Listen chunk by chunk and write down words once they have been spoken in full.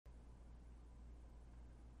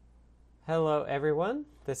Hello everyone,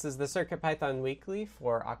 this is the CircuitPython Weekly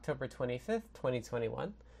for October 25th,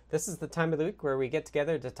 2021. This is the time of the week where we get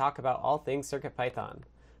together to talk about all things CircuitPython.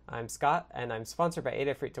 I'm Scott, and I'm sponsored by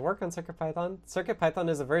Adafruit to work on CircuitPython. CircuitPython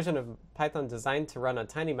is a version of Python designed to run on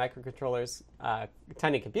tiny microcontrollers,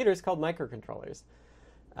 tiny computers called microcontrollers.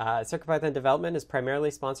 CircuitPython development is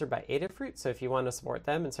primarily sponsored by Adafruit, so if you want to support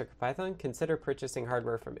them in CircuitPython, consider purchasing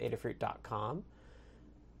hardware from adafruit.com.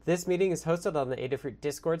 This meeting is hosted on the Adafruit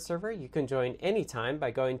Discord server. You can join anytime by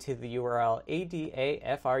going to the URL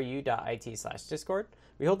adafru.it/discord.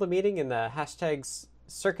 We hold the meeting in the hashtags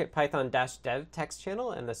CircuitPython-dev text channel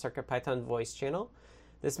and the CircuitPython voice channel.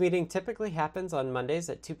 This meeting typically happens on Mondays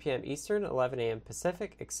at 2 p.m. Eastern, 11 a.m.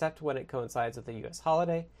 Pacific, except when it coincides with a U.S.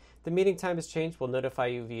 holiday. If the meeting time is changed, we'll notify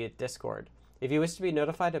you via Discord. If you wish to be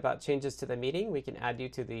notified about changes to the meeting, we can add you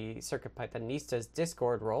to the CircuitPythonistas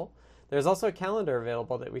Discord role. There's also a calendar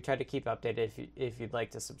available that we try to keep updated if you'd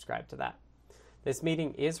like to subscribe to that. This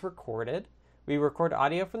meeting is recorded. We record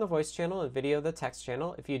audio from the voice channel and video the text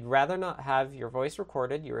channel. If you'd rather not have your voice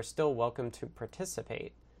recorded, you are still welcome to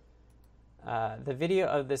participate. The video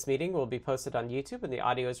of this meeting will be posted on YouTube and the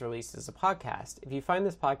audio is released as a podcast. If you find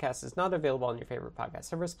this podcast is not available on your favorite podcast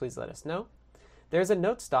service, please let us know. There's a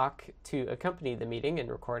notes doc to accompany the meeting and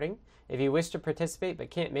recording. If you wish to participate but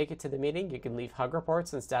can't make it to the meeting, you can leave hug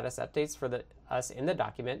reports and status updates for us in the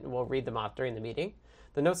document, and we'll read them off during the meeting.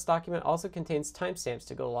 The notes document also contains timestamps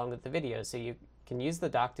to go along with the video, so you can use the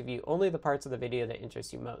doc to view only the parts of the video that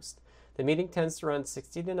interest you most. The meeting tends to run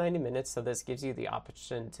 60 to 90 minutes, so this gives you the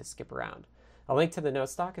option to skip around. A link to the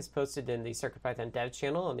notes doc is posted in the CircuitPython dev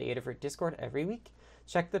channel on the Adafruit Discord every week.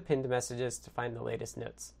 Check the pinned messages to find the latest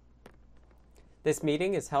notes. This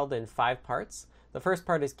meeting is held in 5 parts. The first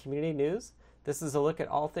part is community news. This is a look at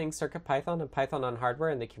all things CircuitPython and Python on hardware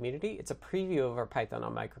in the community. It's a preview of our Python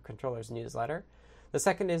on Microcontrollers newsletter. The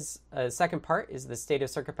second part is the state of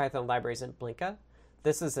CircuitPython libraries in Blinka.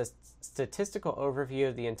 This is a statistical overview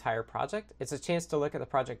of the entire project. It's a chance to look at the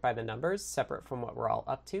project by the numbers, separate from what we're all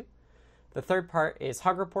up to. The third part is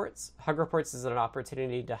Hug Reports. Hug Reports is an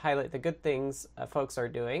opportunity to highlight the good things folks are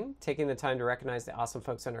doing, taking the time to recognize the awesome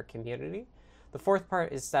folks in our community. The fourth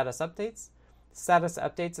part is Status Updates. Status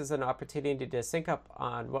Updates is an opportunity to sync up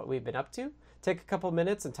on what we've been up to. Take a couple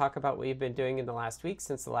minutes and talk about what you've been doing in the last week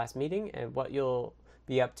since the last meeting and what you'll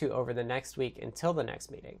be up to over the next week until the next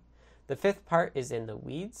meeting. The fifth part is In the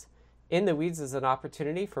Weeds. In the Weeds is an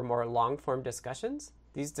opportunity for more long-form discussions.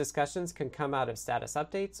 These discussions can come out of status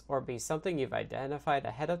updates or be something you've identified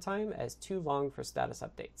ahead of time as too long for status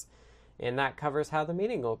updates. And that covers how the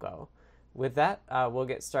meeting will go. With that, we'll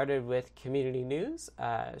get started with community news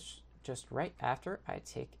just right after I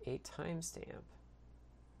take a timestamp.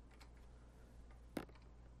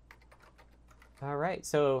 All right,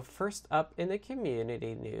 so first up in the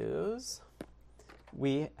community news,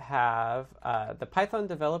 we have the Python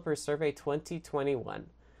Developer Survey 2021.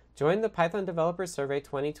 Join the Python Developer Survey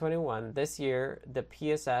 2021. This year, the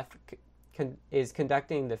PSF is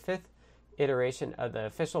conducting the 5th iteration of the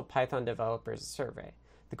official Python Developers Survey.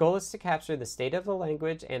 The goal is to capture the state of the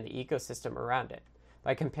language and the ecosystem around it.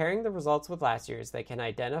 By comparing the results with last year's, they can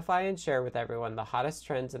identify and share with everyone the hottest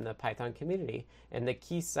trends in the Python community and the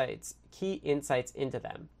key insights into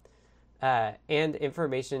them. And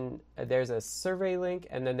information, there's a survey link,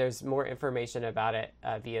 and then there's more information about it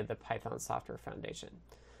via the Python Software Foundation.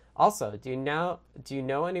 Also, do you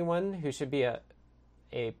know anyone who should be a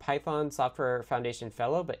Python Software Foundation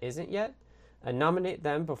Fellow but isn't yet? Nominate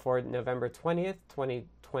them before November 20th,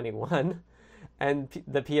 2021, and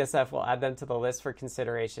the PSF will add them to the list for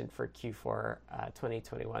consideration for Q4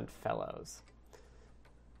 2021 fellows.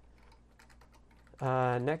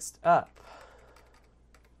 Next up,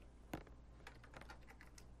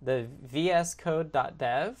 the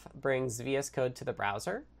vscode.dev brings VS Code to the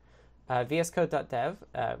browser. vscode.dev,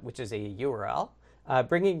 which is a URL,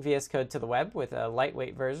 bringing VS Code to the web with a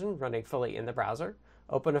lightweight version running fully in the browser.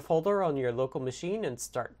 Open a folder on your local machine and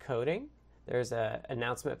start coding. There's an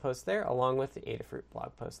announcement post there, along with the Adafruit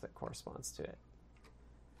blog post that corresponds to it.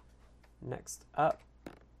 Next up,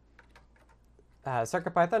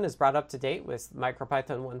 CircuitPython is brought up to date with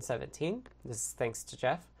MicroPython 1.17. This is thanks to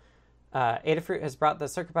Jeff. Adafruit has brought the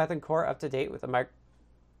CircuitPython core up to date with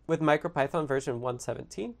MicroPython version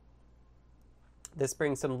 1.17. This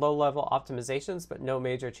brings some low-level optimizations, but no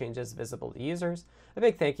major changes visible to users. A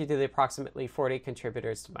big thank you to the approximately 40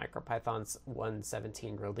 contributors to MicroPython's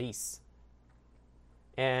 1.17 release.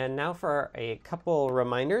 And now for a couple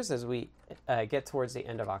reminders as we get towards the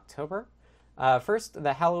end of October. First,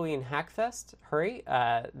 the Halloween Hackfest. Hurry!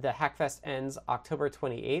 The Hackfest ends October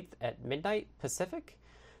 28th at midnight Pacific.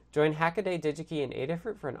 Join Hackaday, DigiKey, and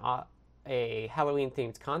Adafruit for an a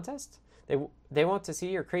Halloween-themed contest. They want to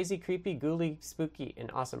see your crazy, creepy, ghouly, spooky,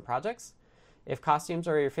 and awesome projects. If costumes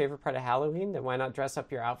are your favorite part of Halloween, then why not dress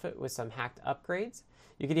up your outfit with some hacked upgrades?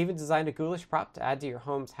 You could even design a ghoulish prop to add to your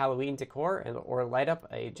home's Halloween decor or light up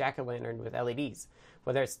a jack-o'-lantern with LEDs.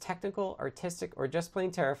 Whether it's technical, artistic, or just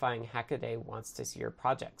plain terrifying, Hackaday wants to see your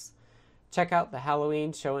projects. Check out the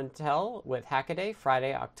Halloween Show and Tell with Hackaday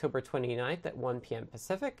Friday, October 29th at 1 p.m.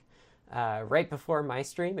 Pacific, right before my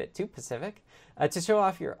stream at 2 Pacific, to show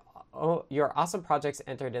off your awesome projects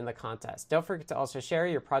entered in the contest. Don't forget to also share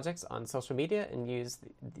your projects on social media and use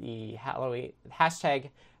the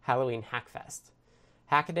hashtag Halloween Hackfest.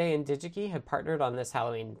 Hackaday and DigiKey have partnered on this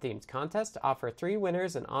Halloween-themed contest to offer 3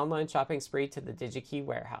 winners an online shopping spree to the DigiKey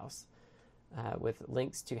warehouse, with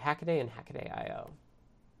links to Hackaday and Hackaday.io.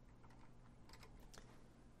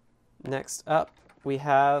 Next up, we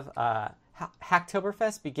have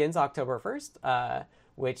Hacktoberfest begins October 1st,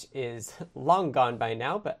 which is long gone by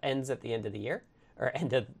now, but ends at the end of the year, or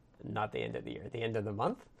not the end of the year, the end of the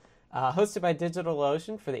month. Hosted by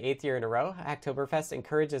DigitalOcean for the 8th year in a row, Hacktoberfest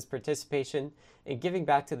encourages participation in giving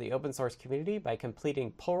back to the open source community by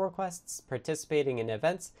completing pull requests, participating in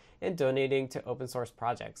events, and donating to open source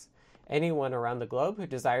projects. Anyone around the globe who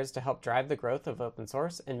desires to help drive the growth of open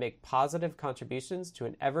source and make positive contributions to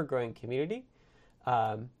an ever-growing community,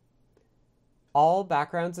 all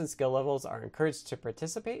backgrounds and skill levels are encouraged to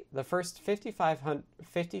participate. The first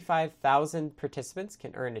 55,000 participants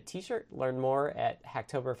can earn a t-shirt. Learn more at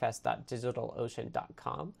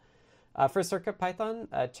hacktoberfest.digitalocean.com. For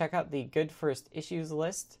CircuitPython, check out the Good First Issues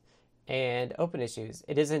list and open issues.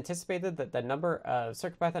 It is anticipated that the number of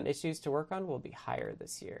CircuitPython issues to work on will be higher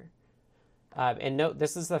this year. And note,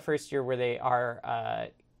 this is the first year where they are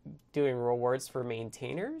doing rewards for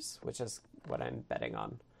maintainers, which is what I'm betting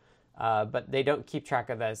on. But they don't keep track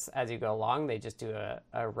of this as you go along. They just do a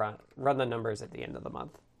run the numbers at the end of the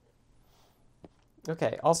month.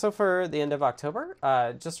 Okay, also for the end of October,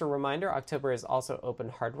 just a reminder, October is also Open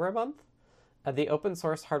Hardware Month. The Open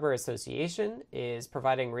Source Hardware Association is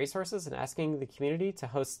providing resources and asking the community to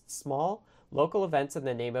host small, local events in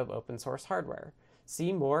the name of open source hardware.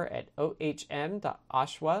 See more at ohm.oshwa.org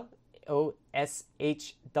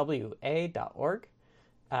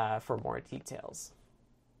for more details.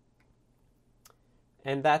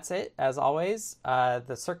 And that's it. As always, the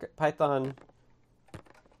CircuitPython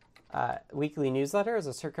weekly newsletter is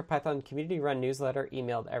a CircuitPython community-run newsletter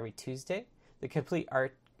emailed every Tuesday. The complete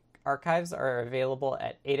archives are available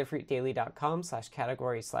at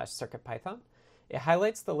adafruitdaily.com/category/CircuitPython. It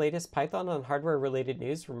highlights the latest Python and hardware-related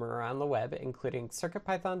news from around the web, including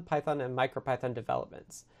CircuitPython, Python, and MicroPython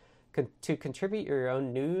developments. To contribute your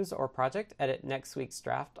own news or project, edit next week's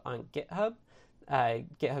draft on GitHub,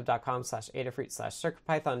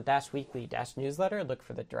 github.com/adafruit/CircuitPython-weekly-newsletter. Look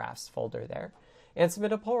for the drafts folder there. And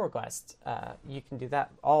submit a pull request. You can do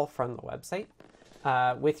that all from the website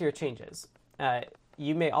with your changes.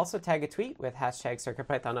 You may also tag a tweet with hashtag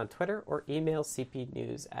CircuitPython on Twitter or email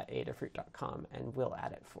cpnews@adafruit.com and we'll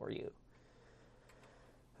add it for you.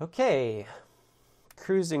 Okay,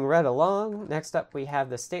 cruising right along. Next up, we have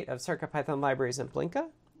the state of CircuitPython libraries in Blinka.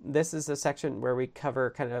 This is a section where we cover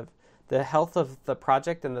kind of the health of the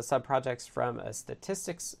project and the subprojects from a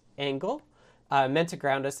statistics angle, meant to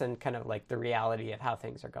ground us in kind of like the reality of how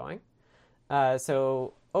things are going.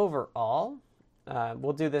 So overall,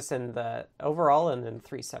 we'll do this in in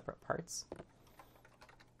 3 separate parts.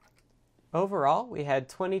 Overall, we had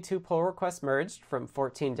 22 pull requests merged from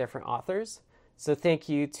 14 different authors. So thank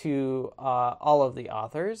you to all of the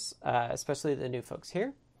authors, especially the new folks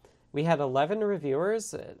here. We had 11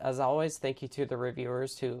 reviewers. As always, thank you to the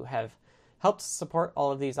reviewers who have helped support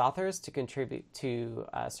all of these authors to contribute to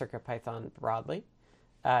CircuitPython broadly.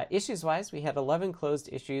 Issues-wise, we had 11 closed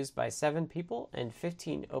issues by 7 people and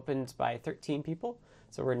 15 opened by 13 people,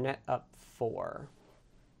 so we're net up 4.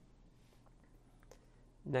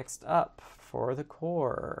 Next up, for the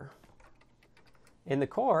core. In the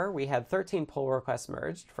core, we had 13 pull requests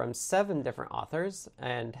merged from 7 different authors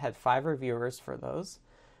and had 5 reviewers for those.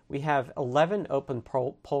 We have 11 open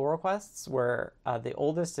pull requests where the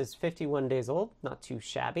oldest is 51 days old, not too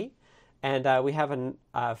shabby. And we have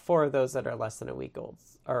 4 of those that are less than a week old,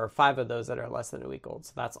 or 5 of those that are less than a week old.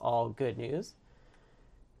 So that's all good news.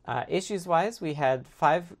 Issues-wise, we had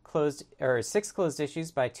 6 closed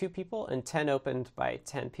issues by 2 people and 10 opened by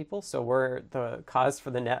 10 people. So we're the cause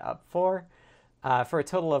for the net up 4, for a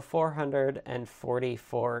total of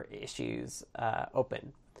 444 issues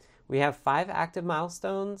open. We have 5 active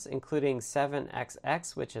milestones, including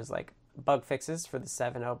 7xx, which is like bug fixes for the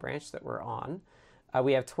 7.0 branch that we're on.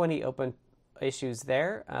 We have 20 open issues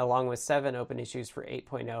there, along with 7 open issues for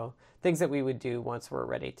 8.0, things that we would do once we're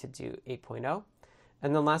ready to do 8.0.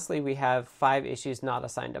 And then lastly, we have 5 issues not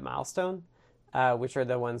assigned a milestone, which are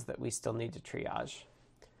the ones that we still need to triage.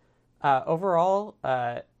 Overall,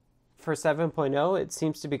 for 7.0, it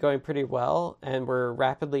seems to be going pretty well, and we're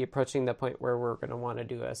rapidly approaching the point where we're going to want to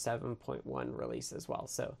do a 7.1 release as well.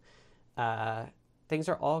 So things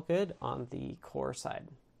are all good on the core side.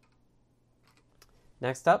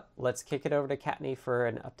 Next up, let's kick it over to Kattni for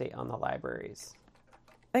an update on the libraries.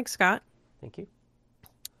 Thanks, Scott. Thank you.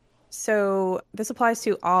 So this applies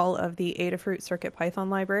to all of the Adafruit CircuitPython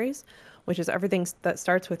libraries, which is everything that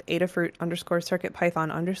starts with Adafruit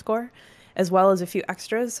 _CircuitPython_, as well as a few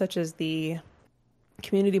extras such as the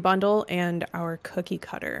community bundle and our cookie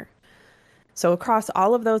cutter. So across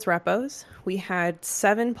all of those repos, we had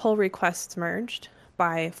 7 pull requests merged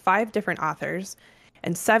by 5 different authors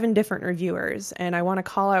and 7 different reviewers. And I want to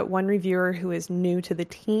call out one reviewer who is new to the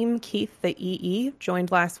team, Keith the EE,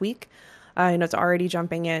 joined last week, and it's already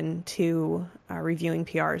jumping in to reviewing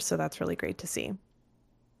PRs, so that's really great to see.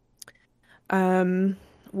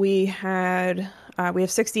 We have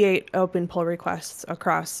 68 open pull requests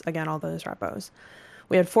across, again, all those repos.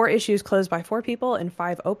 We had 4 issues closed by 4 people and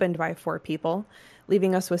 5 opened by 4 people,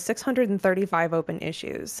 leaving us with 635 open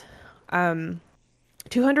issues.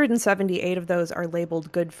 278 of those are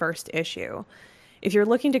labeled good first issue. If you're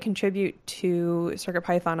looking to contribute to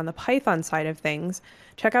CircuitPython on the Python side of things,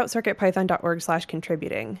 check out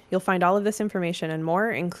circuitpython.org/contributing. You'll find all of this information and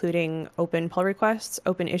more, including open pull requests,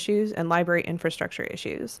 open issues, and library infrastructure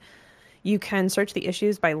issues. You can search the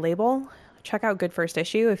issues by label. Check out Good First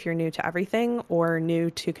Issue if you're new to everything or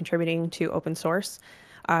new to contributing to open source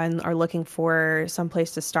and are looking for some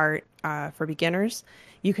place to start for beginners.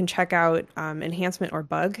 You can check out Enhancement or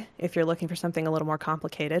Bug if you're looking for something a little more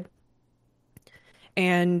complicated.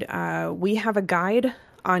 And we have a guide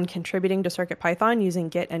on contributing to CircuitPython using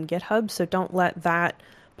Git and GitHub, so don't let that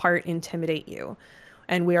part intimidate you.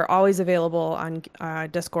 And we are always available on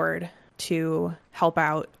Discord to help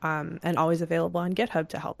out, and always available on GitHub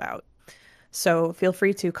to help out. So feel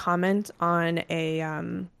free to comment on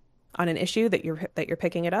an issue that you're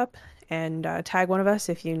picking it up, and tag one of us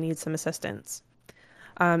if you need some assistance.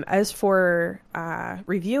 As for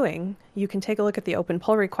reviewing, you can take a look at the open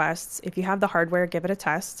pull requests. If you have the hardware, give it a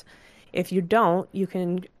test. If you don't, you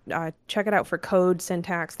can check it out for code,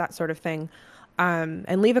 syntax, that sort of thing,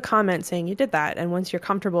 and leave a comment saying you did that. And once you're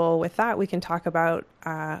comfortable with that, we can talk about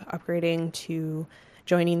upgrading to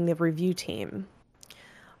joining the review team.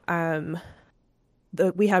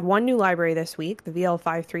 We had one new library this week, the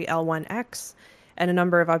VL53L1X, and a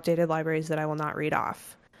number of updated libraries that I will not read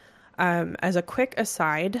off. As a quick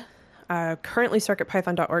aside, currently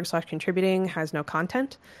circuitpython.org/contributing has no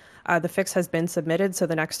content. The fix has been submitted, so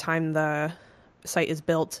the next time the site is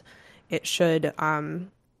built, it should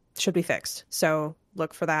be fixed. So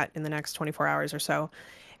look for that in the next 24 hours or so.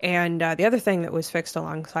 And the other thing that was fixed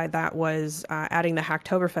alongside that was adding the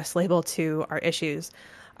Hacktoberfest label to our issues,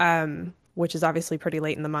 which is obviously pretty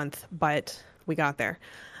late in the month, but we got there.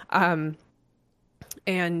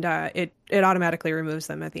 And it automatically removes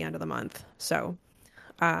them at the end of the month. So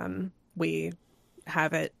we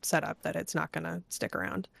have it set up that it's not going to stick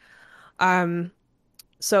around.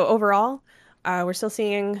 So overall, we're still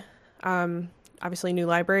seeing obviously new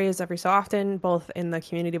libraries every so often, both in the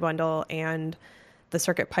community bundle and the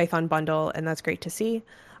CircuitPython bundle, and that's great to see.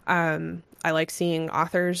 I like seeing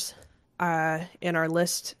authors in our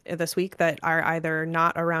list this week that are either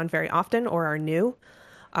not around very often or are new.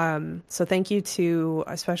 So thank you to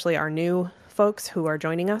especially our new folks who are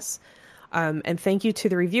joining us. And thank you to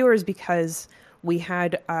the reviewers, because we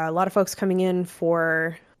had a lot of folks coming in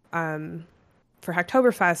for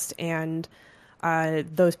Hacktoberfest, and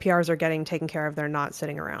those PRs are getting taken care of. They're not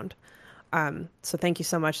sitting around. So thank you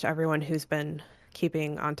so much to everyone who's been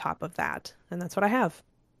keeping on top of that. And that's what I have.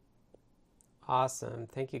 Awesome.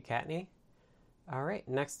 Thank you, Kattni. All right,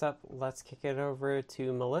 next up, let's kick it over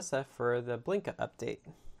to Melissa for the Blinka update.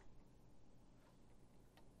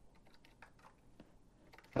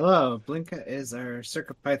 Hello, Blinka is our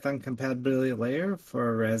CircuitPython compatibility layer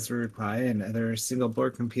for Raspberry Pi and other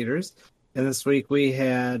single-board computers. And this week we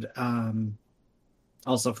had,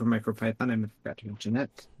 also for MicroPython, I forgot to mention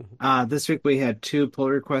it. This week we had 2 pull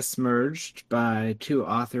requests merged by 2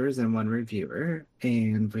 authors and 1 reviewer.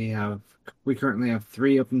 And we currently have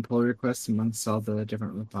 3 open pull requests amongst all the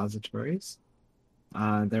different repositories.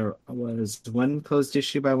 There was 1 closed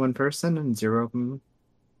issue by 1 person and 0 open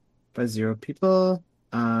by 0 people.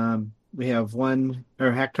 We have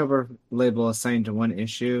Hacktober label assigned to 1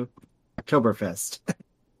 issue, Hacktoberfest.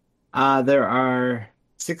 There are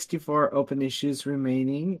 64 open issues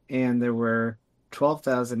remaining, and there were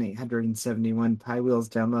 12,871 PyWheels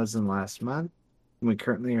downloads in the last month. And we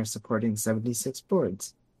currently are supporting 76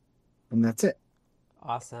 boards. And that's it.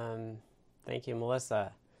 Awesome. Thank you,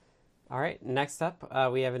 Melissa. All right, next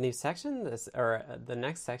up, we have a new section, the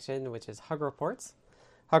next section, which is Hug Reports.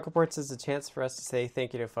 Hug Reports is a chance for us to say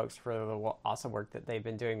thank you to folks for the awesome work that they've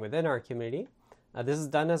been doing within our community. This is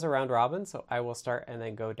done as a round robin, so I will start and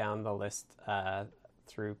then go down the list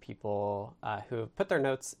through people who have put their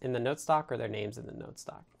notes in the note stock or their names in the note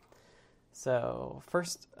stock. So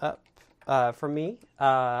first up from me,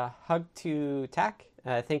 hug to TAC.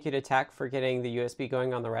 Thank you to TAC for getting the USB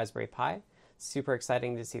going on the Raspberry Pi. Super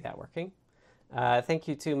exciting to see that working. Thank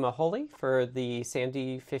you to Maholi for the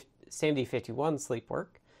SAMD51 sleep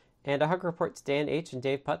work. And a hug report to Dan H. and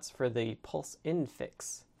Dave Putz for the Pulse In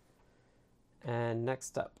fix. And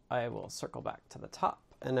next up, I will circle back to the top.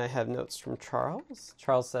 And I have notes from Charles.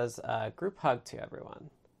 Charles says, group hug to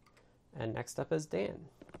everyone. And next up is Dan.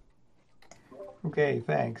 Okay,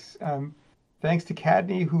 thanks. Thanks to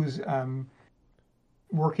Cadney, who's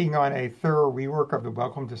working on a thorough rework of the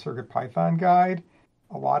Welcome to CircuitPython guide.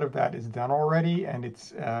 A lot of that is done already, and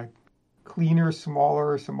it's cleaner,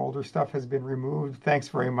 smaller. Some older stuff has been removed. Thanks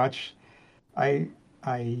very much. I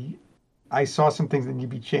saw some things that need to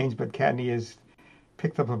be changed, but Cadney has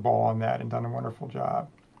picked up the ball on that and done a wonderful job.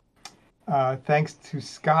 Thanks to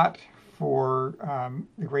Scott for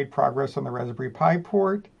the great progress on the Raspberry Pi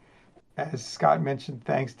port. As Scott mentioned,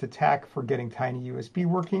 thanks to TAC for getting Tiny USB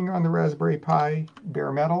working on the Raspberry Pi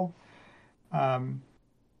bare metal.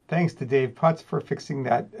 Thanks to Dave Putz for fixing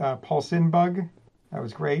that pulse-in bug. That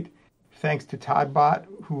was great. Thanks to ToddBot,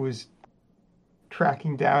 who was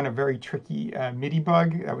tracking down a very tricky MIDI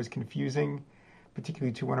bug that was confusing,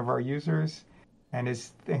 particularly to one of our users, and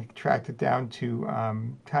has tracked it down to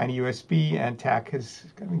Tiny USB, and TAC has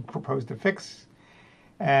proposed a fix.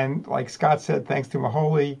 And like Scott said, thanks to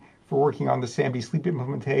Maholi for working on the SAMD sleep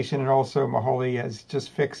implementation, and also Maholi has just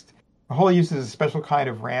fixed. Maholi uses a special kind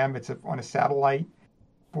of RAM. It's on a satellite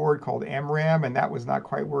board called MRAM, and that was not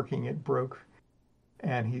quite working. It broke,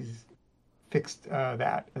 and he's fixed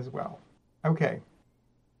that as well. Okay.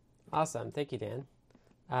 Awesome. Thank you,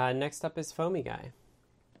 Dan. Next up is Foamy Guy.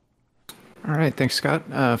 All right. Thanks,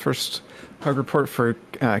 Scott. First hug report for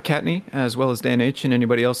Kattni, as well as Dan H. and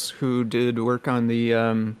anybody else who did work on the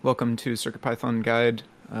Welcome to CircuitPython guide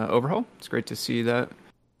overhaul. It's great to see that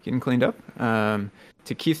getting cleaned up.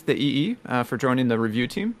 To Keith the EE for joining the review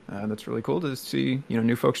team. That's really cool to see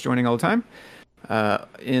new folks joining all the time.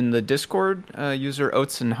 In the Discord, user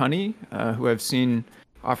Oats and Honey, who I've seen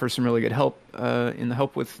offer some really good help in the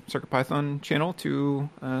Help with CircuitPython channel to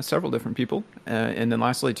several different people. And then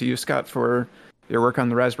lastly to you, Scott, for your work on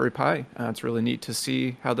the Raspberry Pi. It's really neat to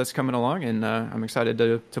see how that's coming along, and I'm excited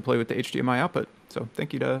to play with the HDMI output. So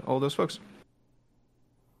thank you to all those folks.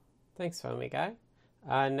 Thanks, Foamy Guy.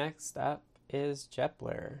 Next up is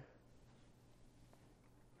Jepler.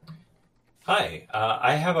 Hi,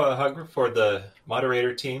 I have a hug for the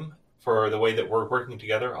moderator team for the way that we're working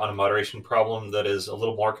together on a moderation problem that is a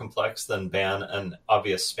little more complex than ban an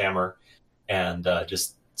obvious spammer, and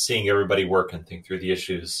just seeing everybody work and think through the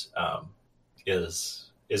issues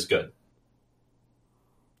is good.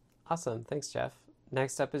 Awesome. Thanks, Jeff.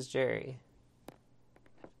 Next up is Jerry.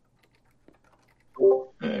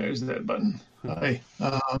 There's that button. Hi.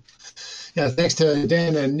 Thanks to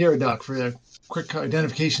Dan and Nerodoc for the quick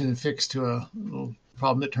identification and fix to a little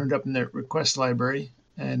problem that turned up in their request library.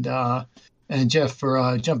 And Jeff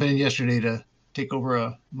for jumping in yesterday to take over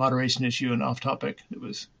a moderation issue and off topic. It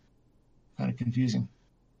was kind of confusing.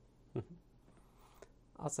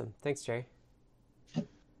 Awesome. Thanks, Jerry.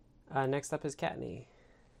 Next up is Kattni.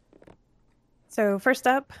 So first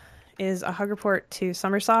up is a hug report to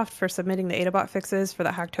Summersoft for submitting the AdaBot fixes for the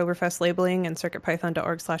Hacktoberfest labeling and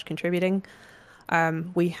circuitpython.org/contributing.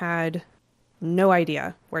 We had no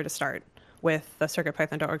idea where to start with the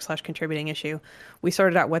circuitpython.org/contributing issue. We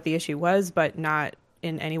sorted out what the issue was, but not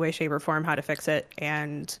in any way, shape, or form how to fix it.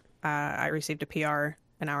 And I received a PR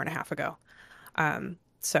an hour and a half ago.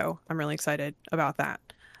 So I'm really excited about that.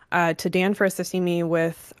 To Dan for assisting me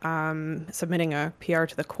with submitting a PR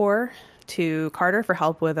to the core, to Carter for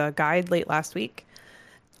help with a guide late last week,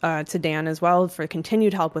 to Dan as well for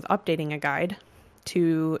continued help with updating a guide,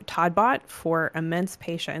 to ToddBot for immense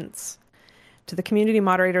patience, to the community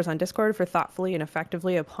moderators on Discord for thoughtfully and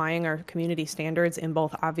effectively applying our community standards in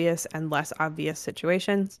both obvious and less obvious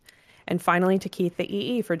situations, and finally to Keith the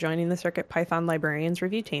EE for joining the CircuitPython Librarians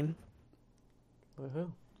review team.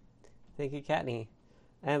 Woohoo. Thank you, Kattni.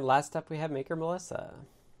 And last up we have Maker Melissa.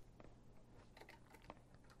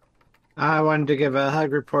 I wanted to give a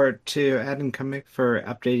hug report to Adam Cumming for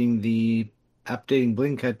updating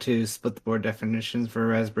Blinka to split the board definitions for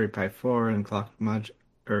Raspberry Pi 4 and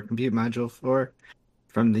Compute Module 4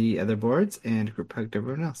 from the other boards, and group hug to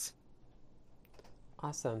everyone else.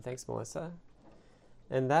 Awesome. Thanks, Melissa.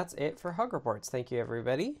 And that's it for Hug Reports. Thank you,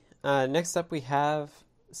 everybody. Next up, we have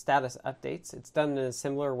status updates. It's done in a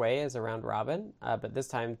similar way as a round robin, but this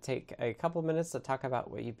time take a couple minutes to talk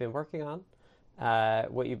about what you've been working on,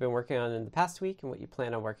 in the past week, and what you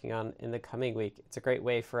plan on working on in the coming week. It's a great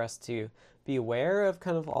way for us to be aware of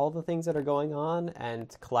kind of all the things that are going on and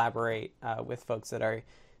to collaborate with folks that are,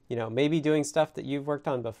 maybe doing stuff that you've worked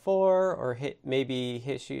on before or hit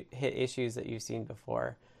issues that you've seen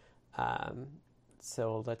before.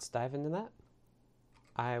 So let's dive into that.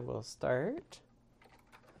 I will start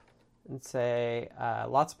and say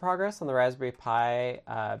lots of progress on the Raspberry Pi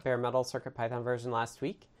bare metal CircuitPython version last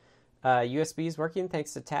week. USB is working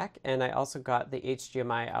thanks to TAC, and I also got the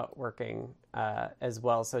HDMI out working as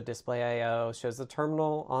well. So Display I/O shows the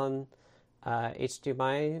terminal on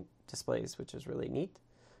HDMI displays, which is really neat.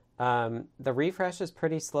 The refresh is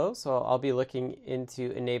pretty slow, so I'll be looking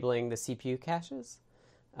into enabling the CPU caches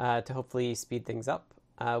to hopefully speed things up.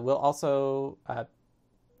 We'll also,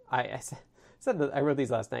 I said that I wrote these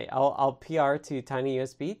last night. I'll PR to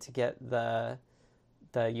TinyUSB to get the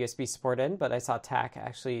USB support in, but I saw TAC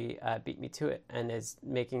actually beat me to it and is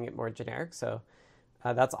making it more generic, so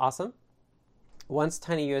that's awesome. Once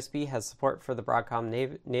TinyUSB has support for the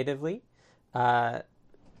Broadcom natively,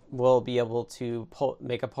 we'll be able to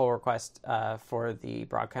make a pull request for the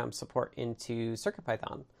Broadcom support into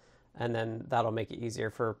CircuitPython, and then that'll make it easier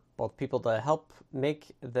for both people to help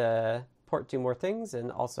make the port do more things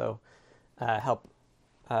and also help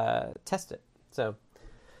test it. So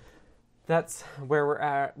that's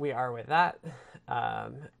where we are with that.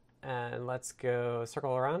 And let's go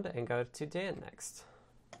circle around and go to Dan next.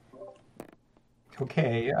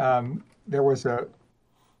 Okay. There was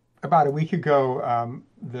about a week ago,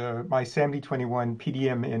 my SAMD21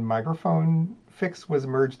 PDM in microphone fix was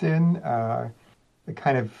merged in. I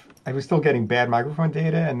was still getting bad microphone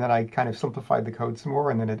data, and then I kind of simplified the code some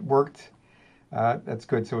more, and then it worked. That's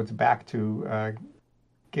good. So it's back to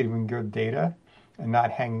getting good data and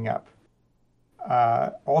not hanging up.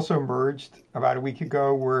 Also merged about a week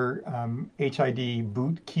ago were HID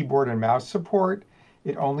boot keyboard and mouse support.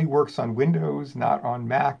 It only works on Windows, not on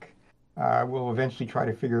Mac. We'll eventually try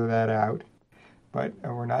to figure that out, but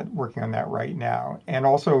we're not working on that right now. And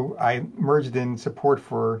also I merged in support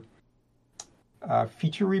for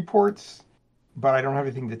feature reports, but I don't have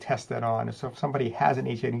anything to test that on. So if somebody has an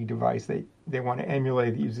HID device they want to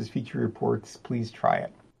emulate that uses feature reports, please try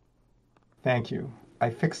it. Thank you. I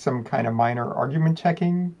fixed some kind of minor argument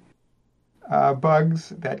checking bugs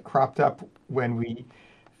that cropped up when we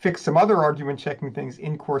fixed some other argument checking things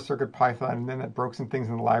in core CircuitPython, and then that broke some things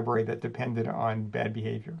in the library that depended on bad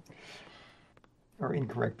behavior or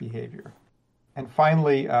incorrect behavior. And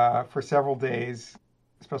finally, for several days,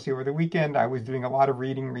 especially over the weekend, I was doing a lot of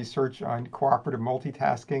reading research on cooperative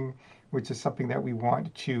multitasking, which is something that we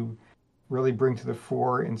want to really bring to the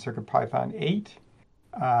fore in CircuitPython 8.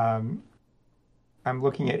 I'm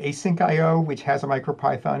looking at Async I/O, which has a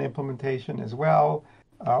MicroPython implementation as well.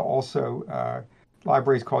 Also,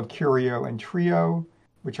 libraries called Curio and Trio,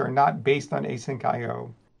 which are not based on Async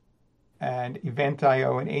I/O. And Event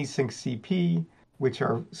I/O and Async CP, which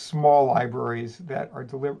are small libraries that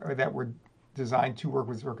were designed to work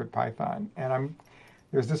with CircuitPython. And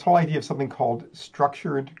there's this whole idea of something called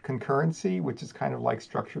structured concurrency, which is kind of like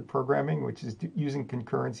structured programming, which is using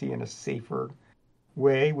concurrency in a safer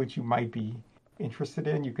way, which you might be interested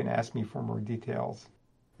in. You can ask me for more details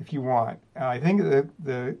if you want. I think in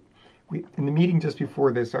the meeting just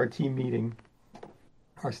before this, our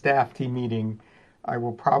staff team meeting,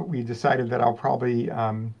 we decided that I'll probably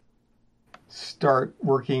start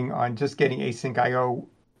working on just getting Async I/O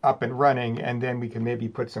up and running, and then we can maybe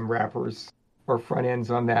put some wrappers or front ends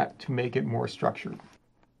on that to make it more structured.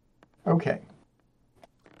 Okay.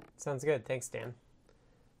 Sounds good. Thanks, Dan.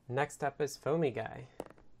 Next up is Foamy Guy.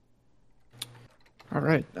 All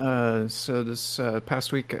right. So this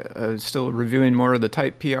past week, still reviewing more of the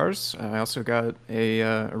type PRs. I also got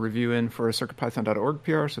a review in for a CircuitPython.org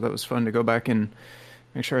PR, so that was fun to go back and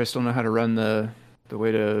make sure I still know how to run the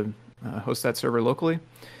way to host that server locally.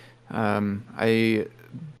 I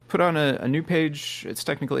put on a new page. It's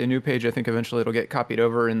technically a new page. I think eventually it'll get copied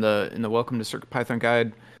over in the Welcome to CircuitPython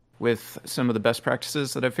guide with some of the best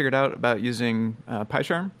practices that I've figured out about using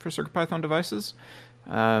PyCharm for CircuitPython devices.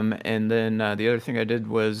 And then the other thing I did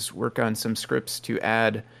was work on some scripts to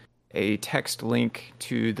add a text link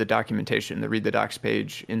to the documentation, the Read the Docs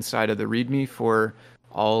page inside of the README for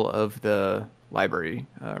all of the library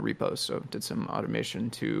repos. So did some automation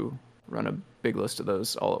to run a big list of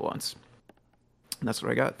those all at once. And that's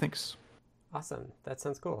what I got. Thanks. Awesome. That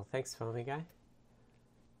sounds cool. Thanks, Foamy Guy.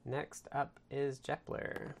 Next up is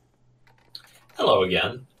Jepler. Hello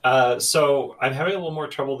again. So I'm having a little more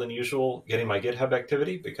trouble than usual getting my GitHub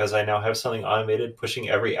activity because I now have something automated pushing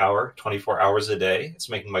every hour, 24 hours a day. It's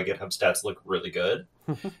making my GitHub stats look really good.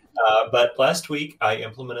 But last week I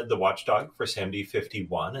implemented the watchdog for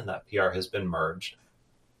SAMD51, and that PR has been merged.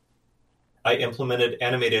 I implemented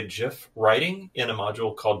animated GIF writing in a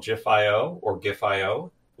module called GIF.io or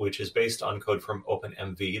GIF.io, which is based on code from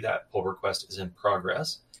OpenMV. That pull request is in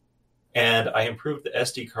progress. And I improved the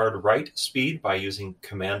SD card write speed by using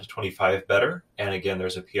Command 25 better. And again,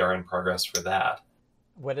 there's a PR in progress for that.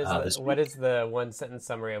 What is the one sentence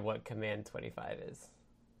summary of what Command 25 is?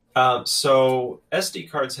 So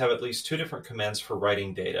SD cards have at least two different commands for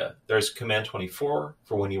writing data. There's Command 24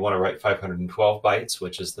 for when you want to write 512 bytes,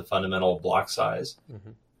 which is the fundamental block size. Mm-hmm.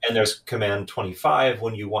 And there's Command 25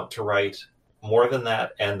 when you want to write more than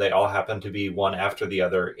that, and they all happen to be one after the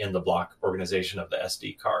other in the block organization of the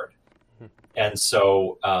SD card. And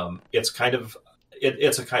so it's a kind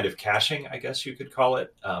of caching, I guess you could call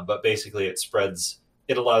it. But basically it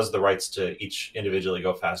allows the writes to each individually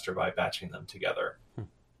go faster by batching them together.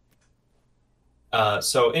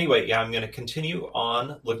 So anyway, yeah, I'm going to continue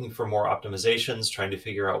on looking for more optimizations, trying to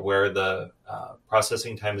figure out where the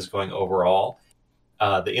processing time is going overall.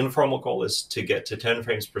 The informal goal is to get to 10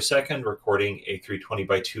 frames per second, recording a 320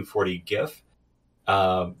 by 240 GIF.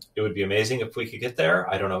 It would be amazing if we could get there.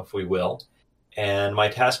 I don't know if we will. And my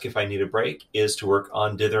task, if I need a break, is to work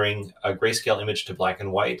on dithering a grayscale image to black and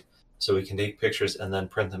white so we can take pictures and then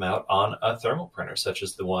print them out on a thermal printer, such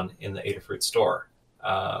as the one in the Adafruit store.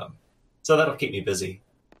 So that'll keep me busy.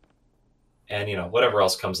 And, whatever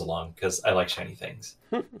else comes along, because I like shiny things.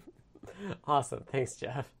 Awesome. Thanks,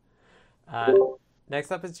 Jeff.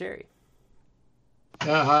 Next up is Jerry.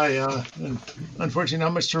 Hi. Unfortunately,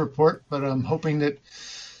 not much to report, but I'm hoping that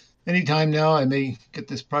anytime now I may get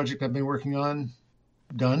this project I've been working on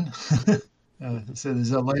done. So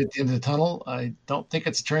there's a light at the end of the tunnel. I don't think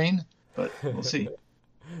it's a train, but we'll see.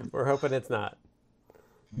 We're hoping it's not.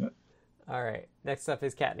 Yeah. All right. Next up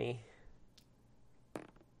is Kattni.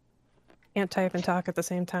 Can't type and talk at the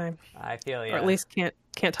same time. I feel you. Or at least can't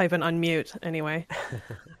type and unmute anyway.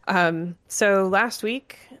 So last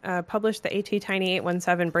week, published the AT-Tiny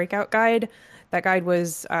 817 breakout guide. That guide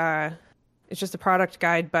was, it's just a product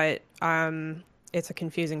guide, but it's a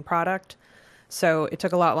confusing product. So it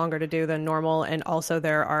took a lot longer to do than normal. And also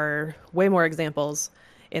there are way more examples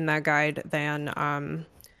in that guide than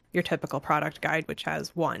your typical product guide, which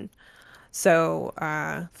has one. So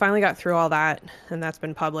finally got through all that, and that's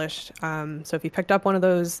been published. So if you picked up one of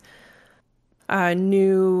those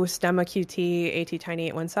new Stemma QT AT-Tiny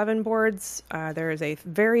 817 boards, there is a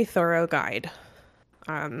very thorough guide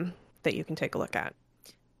that you can take a look at.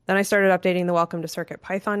 Then I started updating the Welcome to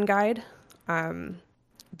CircuitPython guide.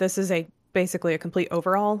 This is basically a complete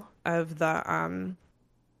overhaul of the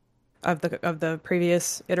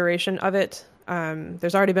previous iteration of it.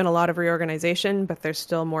 There's already been a lot of reorganization, but there's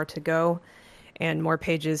still more to go and more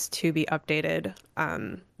pages to be updated.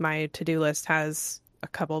 My to-do list has a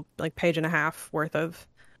couple, page and a half worth of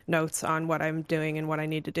notes on what I'm doing and what I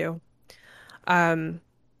need to do. And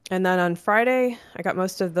then on Friday, I got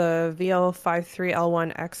most of the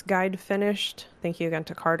VL53L1X guide finished. Thank you again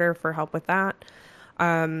to Carter for help with that.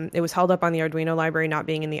 It was held up on the Arduino library not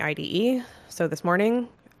being in the IDE. So this morning,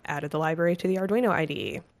 added the library to the Arduino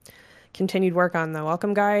IDE. Continued work on the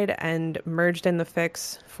welcome guide and merged in the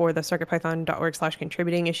fix for the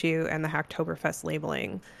circuitpython.org/contributing issue and the Hacktoberfest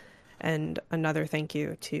labeling. And another thank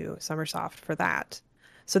you to Summersoft for that.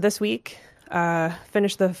 So this week,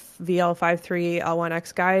 finished the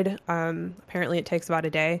VL53L1X guide. Apparently it takes about a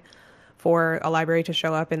day for a library to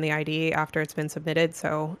show up in the IDE after it's been submitted.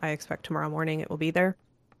 So I expect tomorrow morning it will be there.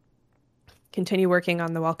 Continue working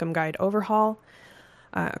on the welcome guide overhaul.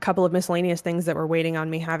 A couple of miscellaneous things that were waiting on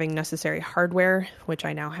me having necessary hardware, which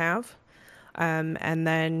I now have. And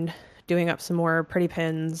then doing up some more pretty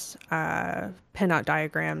pins, pinout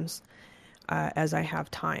diagrams as I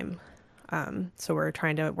have time. So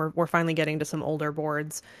we're finally getting to some older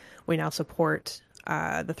boards. We now support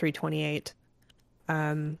the 328.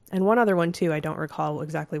 And one other one too, I don't recall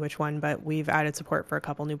exactly which one, but we've added support for a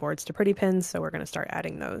couple new boards to pretty pins, so we're going to start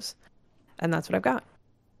adding those. And that's what I've got.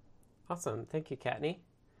 Awesome. Thank you, Kattni.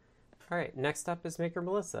 All right. Next up is Maker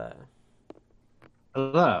Melissa.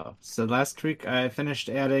 Hello. So last week I finished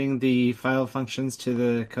adding the file functions to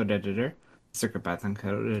the code editor, CircuitPython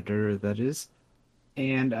code editor, that is.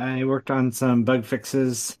 And I worked on some bug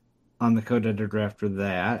fixes on the code editor after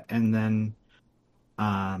that, and then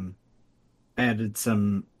um, added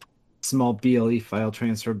some small BLE file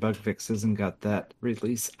transfer bug fixes and got that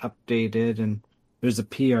release updated. And there's a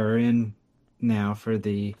PR in now for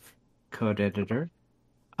the code editor.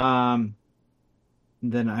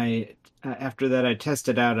 Then after that, I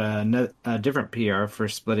tested out a different PR for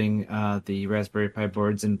splitting the Raspberry Pi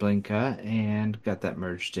boards in Blinka and got that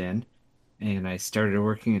merged in. And I started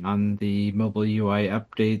working on the mobile UI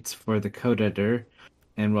updates for the code editor.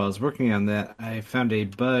 And while I was working on that, I found a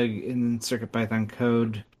bug in CircuitPython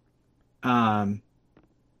code,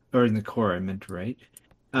 or in the core, I meant to write,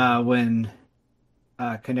 when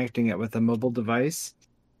connecting it with a mobile device.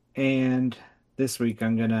 And this week,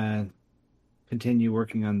 I'm gonna continue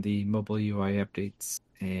working on the mobile UI updates,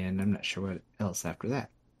 and I'm not sure what else after that.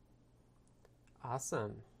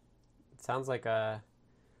 Awesome. It sounds like a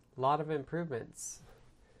lot of improvements.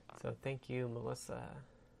 So thank you, Melissa.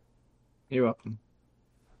 You're welcome.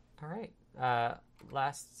 All right.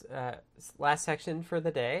 Last section for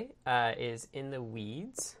the day is In the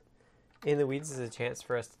Weeds. In the Weeds is a chance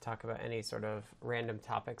for us to talk about any sort of random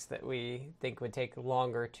topics that we think would take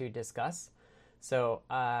longer to discuss. So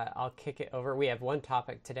I'll kick it over. We have one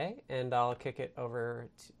topic today, and I'll kick it over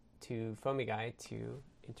to Foamy Guy to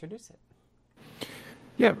introduce it.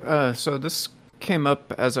 Yeah, so this came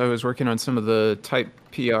up as I was working on some of the type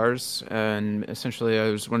PRs, and essentially I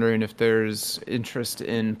was wondering if there's interest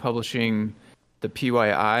in publishing the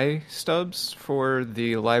PYI stubs for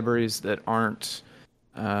the libraries that aren't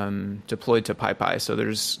deployed to PyPy. So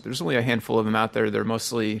there's only a handful of them out there. They're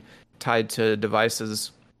mostly tied to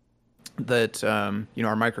devices that are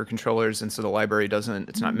microcontrollers, and so the library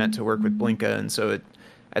it's not meant to work with Blinka, and so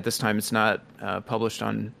at this time it's not published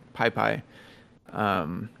on PyPy.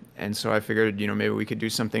 And so I figured, maybe we could do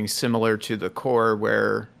something similar to the core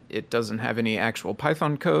where it doesn't have any actual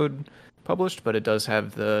Python code published, but it does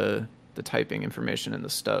have the typing information in the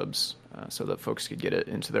stubs, so that folks could get it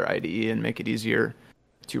into their IDE and make it easier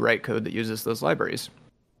to write code that uses those libraries.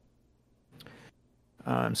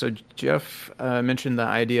 So Jeff mentioned the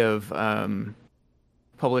idea of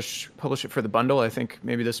publish it for the bundle. I think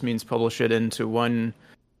maybe this means publish it into one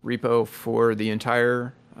repo for the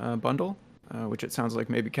entire bundle, which it sounds like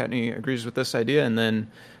maybe Kattni agrees with this idea. And then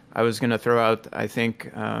I was going to throw out, I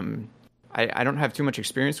think, I don't have too much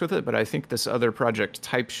experience with it, but I think this other project,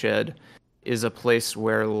 TypeShed, is a place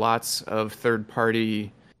where lots of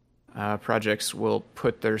third-party projects will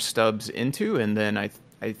put their stubs into, and then I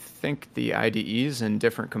think the IDEs and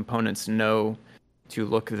different components know to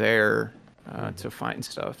look there to find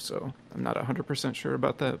stuff. So I'm not 100% sure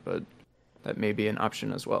about that, but that may be an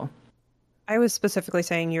option as well. I was specifically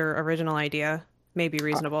saying your original idea may be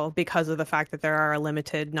reasonable because of the fact that there are a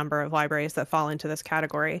limited number of libraries that fall into this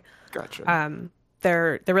category. Gotcha.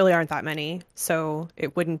 There really aren't that many, so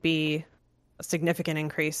it wouldn't be a significant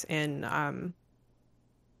increase in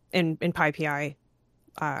PyPI,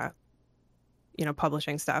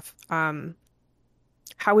 publishing stuff.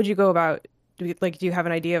 How would you go about? Do you have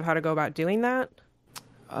an idea of how to go about doing that?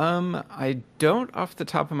 I don't off the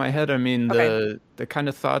top of my head. I mean, Okay. the kind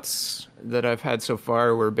of thoughts that I've had so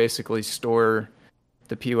far were basically store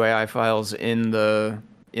the PYI files in the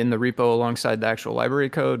repo alongside the actual library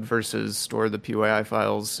code versus store the PYI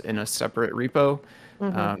files in a separate repo.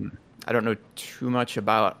 Mm-hmm. I don't know too much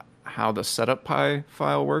about how the setup py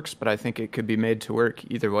file works, but I think it could be made to work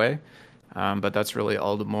either way. But that's really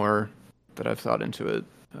all the more that I've thought into it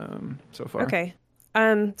so far. Okay.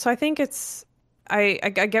 So I think I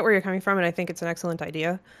get where you're coming from, and I think it's an excellent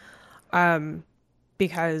idea.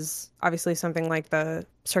 Because obviously something like the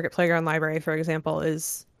Circuit Playground library, for example,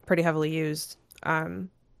 is pretty heavily used. And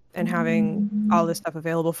having all this stuff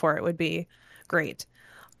available for it would be great.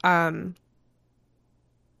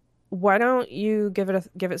 Why don't you give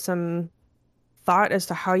it some thought as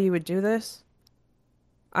to how you would do this?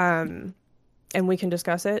 And we can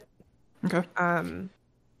discuss it. Okay.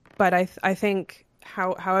 But I think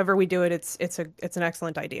however we do it, it's an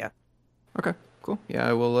excellent idea. Okay. Cool. Yeah,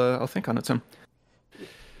 I will. I'll think on it some.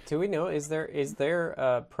 Do we know, is there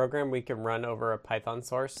a program we can run over a Python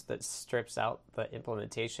source that strips out the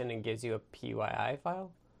implementation and gives you a PYI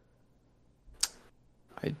file?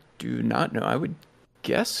 I do not know. I would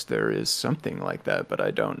guess there is something like that, but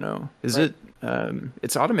I don't know. Is Right. it?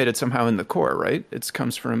 It's automated somehow in the core, right? It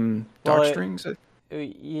comes from Well, doc strings.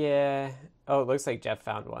 Yeah. Oh, it looks like Jeff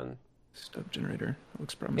found one. Stub generator.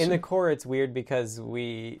 Looks promising. In the core, it's weird because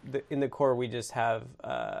in the core we just have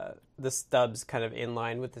the stubs kind of in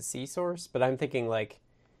line with the C source. But I'm thinking like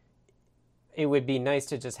it would be nice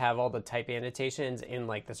to just have all the type annotations in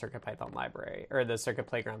like the CircuitPython library or the Circuit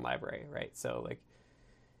Playground library, right? So like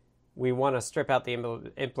we want to strip out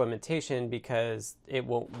the implementation because it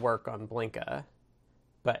won't work on Blinka.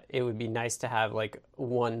 But it would be nice to have like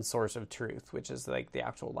one source of truth, which is like the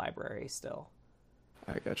actual library still.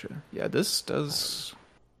 I gotcha. Yeah, this does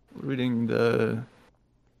reading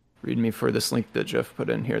me for this link that Jeff put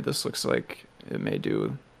in here. This looks like it may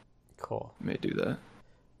do that.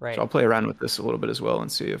 Right. So I'll play around with this a little bit as well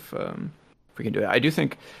and see if we can do it. I do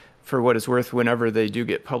think, for what it's worth, whenever they do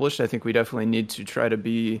get published, I think we definitely need to try to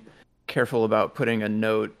be careful about putting a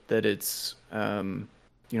note that it's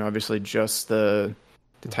obviously just the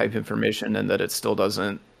type information and that it still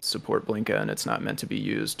doesn't support Blinka and it's not meant to be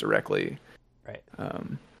used directly. Right.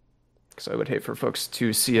 Because I would hate for folks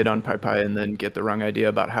to see it on PyPy and then get the wrong idea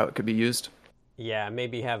about how it could be used. Yeah,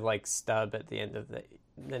 maybe have like stub at the end of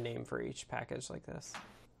the name for each package like this.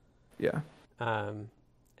 Yeah. And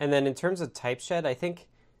then in terms of typeshed, I think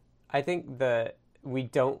we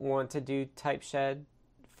don't want to do typeshed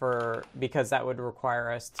because that would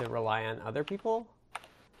require us to rely on other people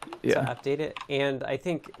to update it. And I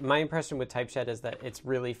think my impression with typeshed is that it's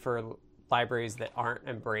really for libraries that aren't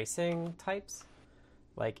embracing types.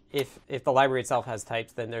 Like if the library itself has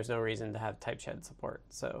types, then there's no reason to have typeshed support.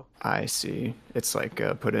 So I see. It's like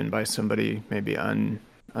put in by somebody maybe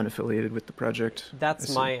unaffiliated with the project.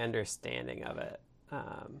 That's my understanding of it.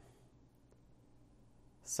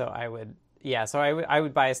 So I would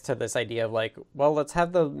bias to this idea of like, well, let's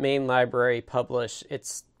have the main library publish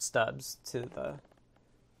its stubs to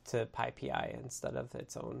PyPI instead of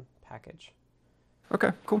its own package.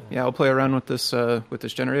 Okay, cool. Yeah, I'll play around with this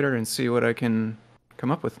generator and see what I can come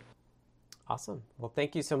up with. Awesome. Well,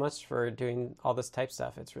 thank you so much for doing all this type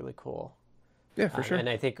stuff. It's really cool. Yeah, for sure. And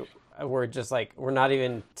I think we're not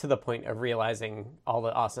even to the point of realizing all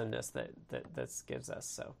the awesomeness that this gives us.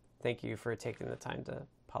 So thank you for taking the time to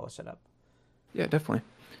polish it up. Yeah, definitely.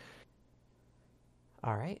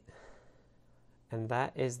 All right. And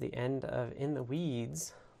that is the end of In the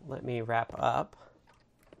Weeds. Let me wrap up.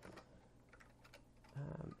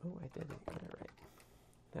 I didn't get it right.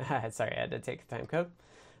 Sorry, I had to take a time code.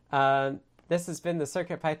 This has been the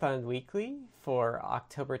CircuitPython Weekly for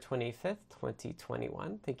October 25th,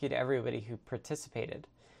 2021. Thank you to everybody who participated.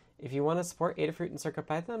 If you want to support Adafruit and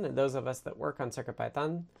CircuitPython, and those of us that work on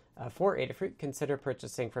CircuitPython for Adafruit, consider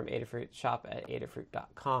purchasing from Adafruit shop at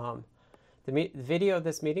adafruit.com. The video of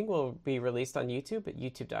this meeting will be released on YouTube at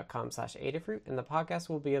youtube.com/Adafruit, and the podcast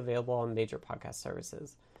will be available on major podcast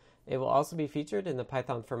services. It will also be featured in the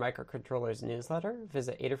Python for Microcontrollers newsletter.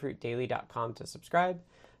 Visit adafruitdaily.com to subscribe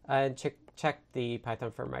and check the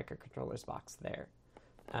Python for Microcontrollers box there.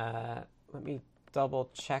 Let me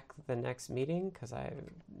double check the next meeting because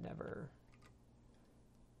I've never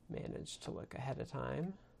managed to look ahead of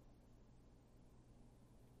time.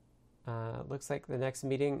 Looks like the next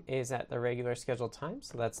meeting is at the regular scheduled time,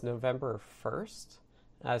 so that's November 1st.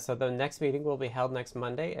 So the next meeting will be held next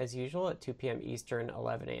Monday, as usual, at 2 p.m. Eastern,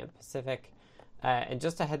 11 a.m. Pacific. And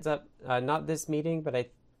just a heads up, not this meeting, but I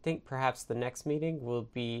think perhaps the next meeting will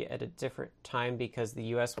be at a different time because the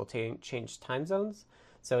U.S. will change time zones.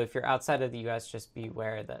 So if you're outside of the U.S., just be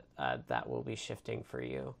aware that that will be shifting for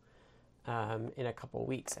you in a couple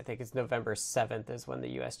weeks. I think it's November 7th is when the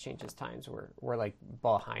U.S. changes times. We're like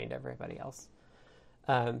behind everybody else.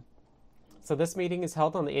 So this meeting is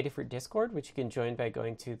held on the Adafruit Discord, which you can join by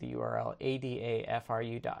going to the URL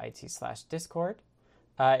adafru.it/discord.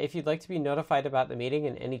 If you'd like to be notified about the meeting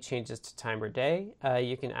and any changes to time or day,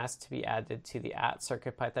 you can ask to be added to the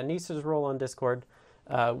 @CircuitPython role on Discord.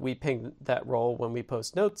 We ping that role when we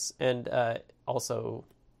post notes and also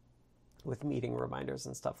with meeting reminders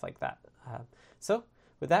and stuff like that. So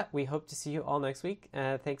with that, we hope to see you all next week.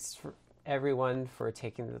 Thanks for everyone for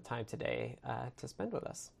taking the time today to spend with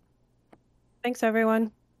us. Thanks,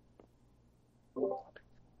 everyone.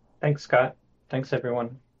 Thanks, Scott. Thanks,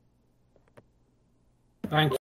 everyone. Thank